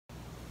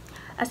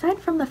Aside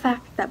from the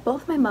fact that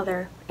both my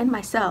mother and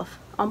myself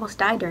almost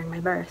died during my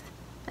birth,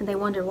 and they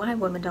wonder why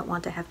women don't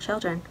want to have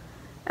children,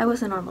 I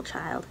was a normal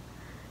child.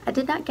 I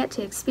did not get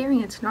to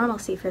experience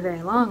normalcy for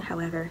very long,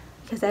 however,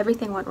 because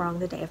everything went wrong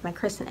the day of my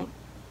christening.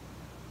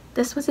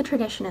 This was a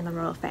tradition in the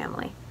royal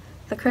family.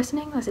 The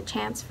christening was a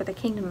chance for the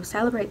kingdom to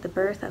celebrate the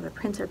birth of a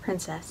prince or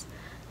princess,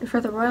 and for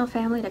the royal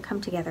family to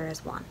come together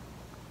as one.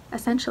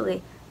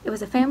 Essentially, it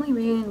was a family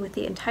reunion with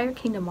the entire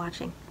kingdom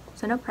watching,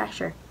 so no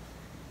pressure.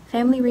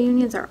 Family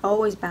reunions are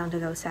always bound to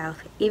go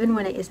south, even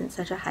when it isn't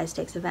such a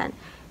high-stakes event,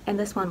 and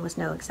this one was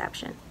no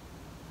exception.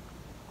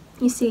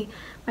 You see,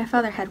 my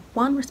father had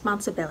one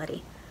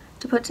responsibility,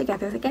 to put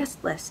together the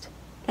guest list,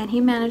 and he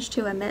managed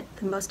to omit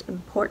the most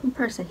important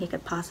person he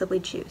could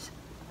possibly choose.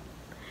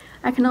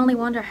 I can only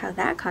wonder how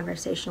that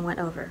conversation went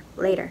over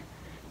later,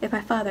 if my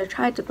father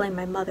tried to blame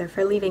my mother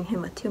for leaving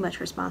him with too much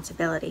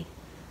responsibility.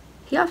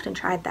 He often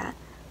tried that,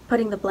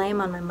 putting the blame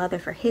on my mother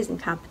for his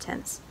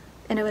incompetence,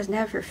 and it was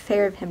never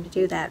fair of him to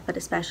do that, but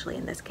especially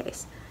in this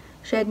case.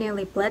 She had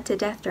nearly bled to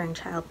death during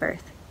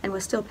childbirth, and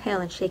was still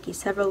pale and shaky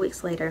several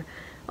weeks later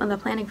when the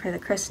planning for the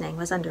christening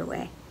was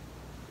underway.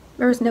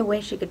 There was no way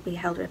she could be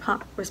held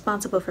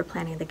responsible for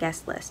planning the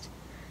guest list.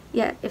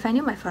 Yet, if I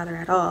knew my father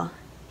at all,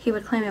 he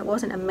would claim it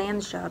wasn't a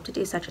man's job to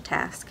do such a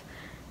task,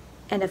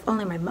 and if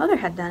only my mother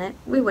had done it,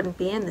 we wouldn't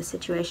be in this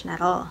situation at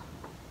all.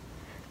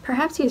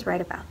 Perhaps he's right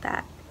about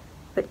that,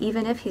 but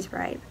even if he's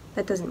right,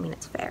 that doesn't mean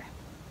it's fair.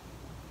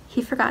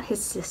 He forgot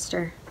his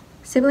sister.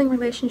 Sibling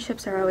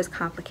relationships are always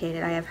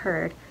complicated, I have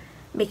heard,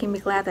 making me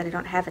glad that I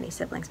don't have any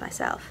siblings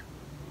myself.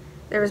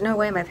 There was no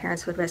way my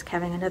parents would risk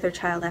having another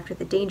child after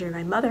the danger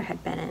my mother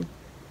had been in.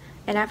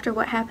 And after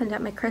what happened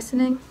at my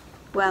christening,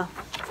 well,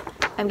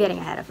 I'm getting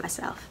ahead of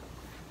myself.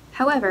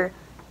 However,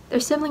 their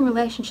sibling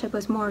relationship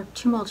was more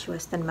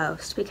tumultuous than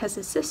most because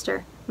his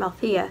sister,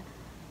 Malthea,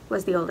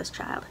 was the oldest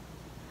child.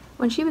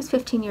 When she was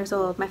 15 years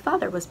old, my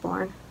father was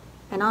born,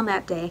 and on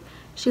that day,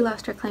 she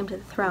lost her claim to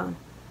the throne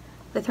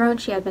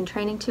she had been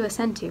training to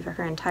ascend to for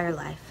her entire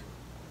life.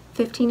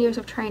 15 years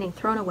of training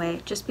thrown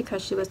away just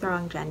because she was the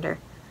wrong gender.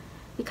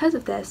 Because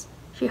of this,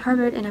 she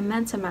harbored an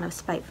immense amount of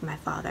spite for my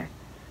father.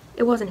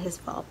 It wasn't his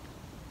fault,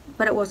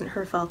 but it wasn't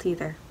her fault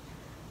either.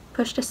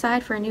 Pushed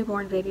aside for a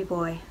newborn baby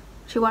boy,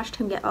 she watched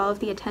him get all of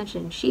the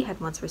attention she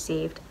had once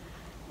received,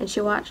 and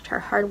she watched her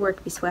hard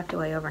work be swept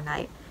away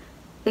overnight.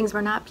 Things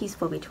were not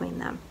peaceful between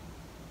them.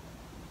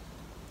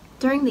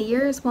 During the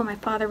years while my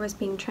father was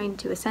being trained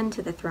to ascend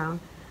to the throne,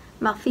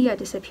 Malthea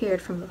disappeared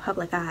from the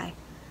public eye,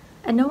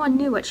 and no one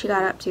knew what she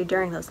got up to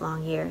during those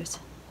long years.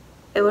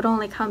 It would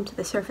only come to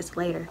the surface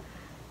later,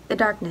 the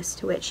darkness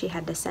to which she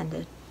had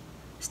descended.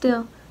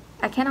 Still,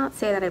 I cannot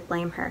say that I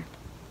blame her.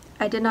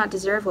 I did not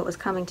deserve what was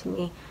coming to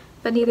me,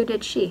 but neither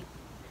did she.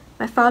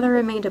 My father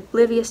remained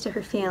oblivious to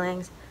her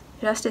feelings,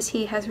 just as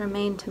he has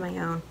remained to my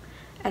own.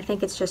 I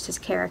think it's just his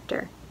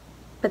character.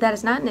 But that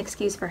is not an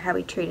excuse for how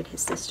he treated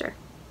his sister.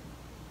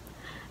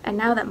 And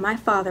now that my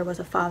father was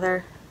a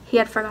father, he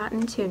had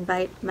forgotten to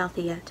invite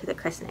Malthea to the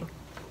christening.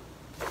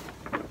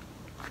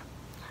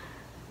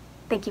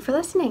 Thank you for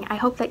listening. I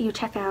hope that you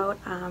check out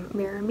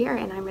Mirror Mirror,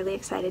 and I'm really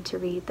excited to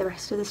read the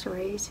rest of the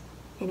stories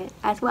in it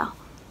as well.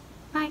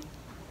 Bye!